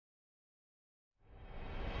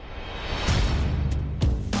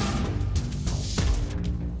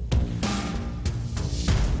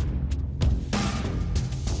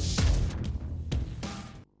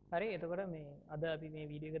හරි එතකොට මේ අද අපි මේ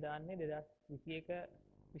වීඩියෝ එක දාන්නේ 2021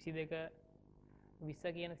 22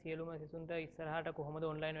 20 කියන සියලුම සිසුන්ට ඉස්සරහට කොහොමද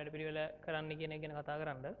ඔන්ලයින් වැඩපිළිවෙල කරන්න කියන එක ගැන කතා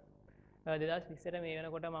කරන්න. 2020 මේ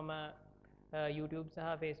වෙනකොට මම YouTube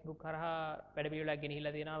සහ Facebook කරහා වැඩපිළිවෙලක්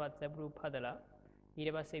ගෙනහිලා තියෙනවා WhatsApp group හදලා.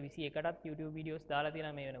 ඊට පස්සේ 21ටත් YouTube videos දාලා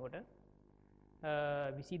තියෙනවා මේ වෙනකොට.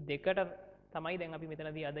 22ට තමයි දැන් අපි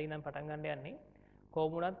මෙතනදී අද ඉඳන් පටන් ගන්න යන්නේ. කොහොම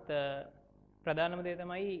වුණත් ප්‍රධානම දේ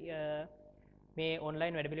තමයි මේ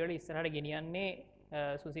ඔන්ලයින් වැඩපිළිවෙල ඉස්සරහට ගෙනියන්නේ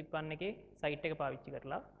සුසිප්පන් එකේ සයිට් එක පාවිච්චි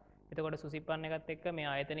කරලා. එතකොට සුසිප්පන් එකත් එක්ක මේ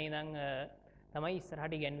ආයතනයේ ඉඳන් තමයි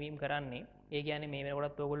ඉස්සරහට ඉගෙනවීම කරන්නේ. ඒ කියන්නේ මේ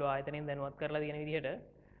වෙනකොටත් ඔයගොල්ලෝ ආයතනයෙන් දැනුවත් කරලා තියෙන විදිහට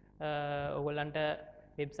ඔයගොල්ලන්ට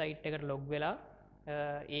වෙබ්සයිට් එකට ලොග් වෙලා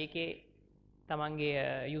ඒකේ තමන්ගේ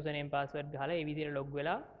යූසර් නේම් පාස්වර්ඩ් ගහලා ඒ විදිහට ලොග්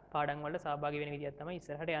වෙලා පාඩම් වලට සහභාගී වෙන විදිහක් තමයි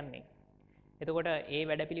ඉස්සරහට යන්නේ. එතකොට ඒ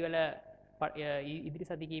වැඩපිළිවෙල ඉදිරි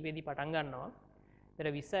සති කිහිපෙදී පටන් ගන්නවා. ඒතර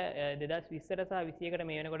 2020ට සහ 21ට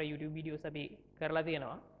මේ වෙනකොට YouTube videos අපි කරලා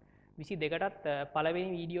තියෙනවා. 22ටත්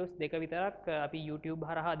පළවෙනි videos දෙක විතරක් අපි YouTube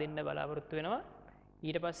හරහා දෙන්න බලාපොරොත්තු වෙනවා.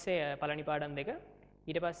 ඊට පස්සේ පළවෙනි පාඩම් දෙක.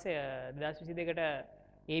 ඊට පස්සේ 2022ට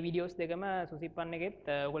ඒ videos දෙකම සුසිප්පන් එකෙත්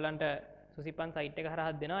ඔයගොල්ලන්ට සුසිප්පන් site එක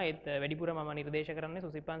හරහා දෙනවා. ඒත් වැඩිපුර මම නිර්දේශ කරන්නේ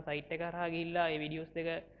සුසිප්පන් site එක හරහා ගිහිල්ලා ඒ videos දෙක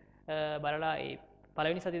බලලා ඒ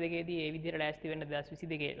පළවෙනි සති දෙකේදී ඒ විදිහට ලෑස්ති වෙන්න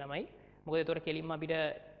 2022 ළමයි. මොකද ඒතකොට කෙලින්ම අපිට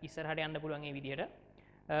ඉස්සරහට යන්න පුළුවන් මේ විදිහට.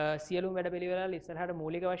 සියලුම වැඩපිළිවෙල ඉස්සරහට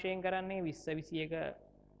මූලික වශයෙන් කරන්නේ 20 21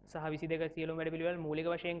 සහ 22 සියලුම වැඩපිළිවෙල මූලික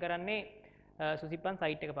වශයෙන් කරන්නේ සුසිප්පන්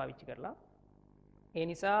site එක පාවිච්චි කරලා. ඒ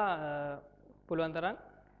නිසා පුළුවන් තරම්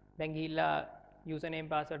දැන් ගිහිල්ලා යූසර් නේම්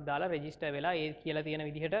පාස්වර්ඩ් දාලා රෙජිස්ටර් වෙලා ඒ කියලා තියෙන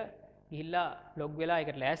විදිහට ගිහිල්ලා ලොග් වෙලා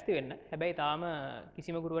ඒකට ලෑස්ති වෙන්න. හැබැයි තාම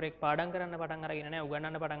කිසිම ගුරුවරයෙක් පාඩම් කරන්න පටන් අරගෙන නැහැ,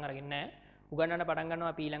 උගන්වන්න පටන් අරගෙන නැහැ. උගන්වන්න පටන්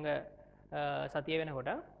ගන්නවා අපි ඊළඟ සතිය වෙනකොට.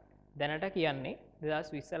 දැනට කියන්නේ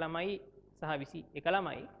 2020 ළමයි සහ 21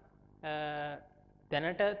 ළමයි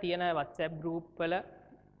දැනට තියෙන WhatsApp group වල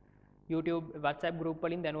YouTube WhatsApp group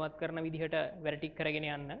වලින් දැනුවත් කරන විදිහට වැඩ ටික කරගෙන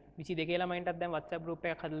යන්න. 22 ළමයින්ටත් දැන් WhatsApp group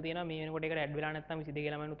එකක් හදලා තියෙනවා. මේ වෙනකොට ඒකට ඇඩ් වෙලා නැත්නම් 22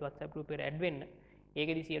 ළමයින්ට WhatsApp group එකට ඇඩ් වෙන්න.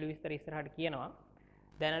 ඒකෙදි සියලු විස්තර ඉස්සරහට කියනවා.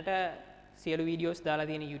 දැනට සියලු videos දාලා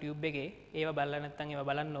තියෙන YouTube එකේ ඒවා බලලා නැත්නම් ඒවා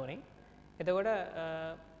බලන්න ඕනේ. එතකොට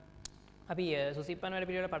අපි සුසිප්පන්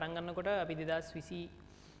වැඩපිළිවෙල පටන් ගන්නකොට අපි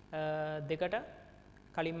 2022ට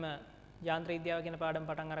කලින්ම යාන්ත්‍ර විද්‍යාව කියන පාඩම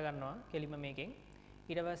පටන් අර ගන්නවා කෙලින්ම මේකෙන්.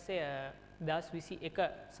 ඊට පස්සේ 2021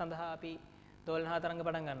 සඳහා අපි දෝලන තරංග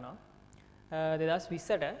පටන් ගන්නවා.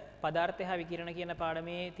 2020ට පදාර්ථය හා විකිරණ කියන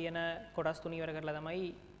පාඩමේ තියෙන කොටස් තුන ඉවර කරලා තමයි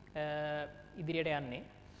ඉදිරියට යන්නේ.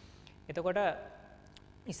 එතකොට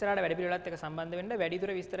ඉස්සරහට වැඩපිළිවෙලත් එක්ක සම්බන්ධ වෙන්න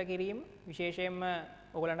වැඩිදුර විස්තර කිරීම විශේෂයෙන්ම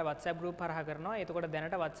ඔයගලන්ට WhatsApp group හරහා කරනවා. එතකොට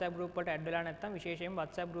දැනට WhatsApp group වලට ඇඩ් වෙලා නැත්නම් විශේෂයෙන්ම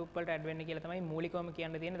WhatsApp group වලට ඇඩ් වෙන්න කියලා තමයි මූලිකවම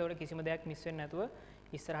කියන්න තියෙන්නේ. එතකොට කිසිම දෙයක් මිස් වෙන්නේ නැතුව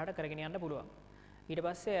ඉස්සරහට කරගෙන යන්න පුළුවන්. ඊට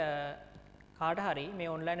පස්සේ කාට හරි මේ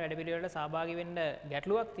ඔන්ලයින් වැඩපිළිවෙලට සහභාගී වෙන්න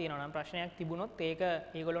ගැටලුවක් තියෙනවා නම් ප්‍රශ්නයක් තිබුණොත් ඒක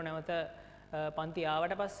ඒගොල්ලෝ නැවත පන්ති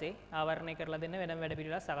ආවට පස්සේ ආවරණය කරලා දෙන්න වෙනම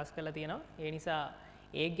වැඩපිළිවෙලක් සකස් කරලා තියෙනවා. ඒ නිසා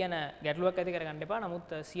ඒක ගැන ගැටලුවක් ඇති කරගන්න එපා. නමුත්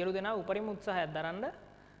සියලු දෙනා උපරිම උත්සාහයක් දරන්න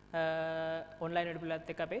ඔන්ලයින්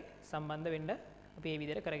වැඩපිළිවෙලත් එක්ක අපේ සම්බන්ධ වෙන්න අපි මේ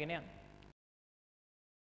විදිහට කරගෙන යනවා.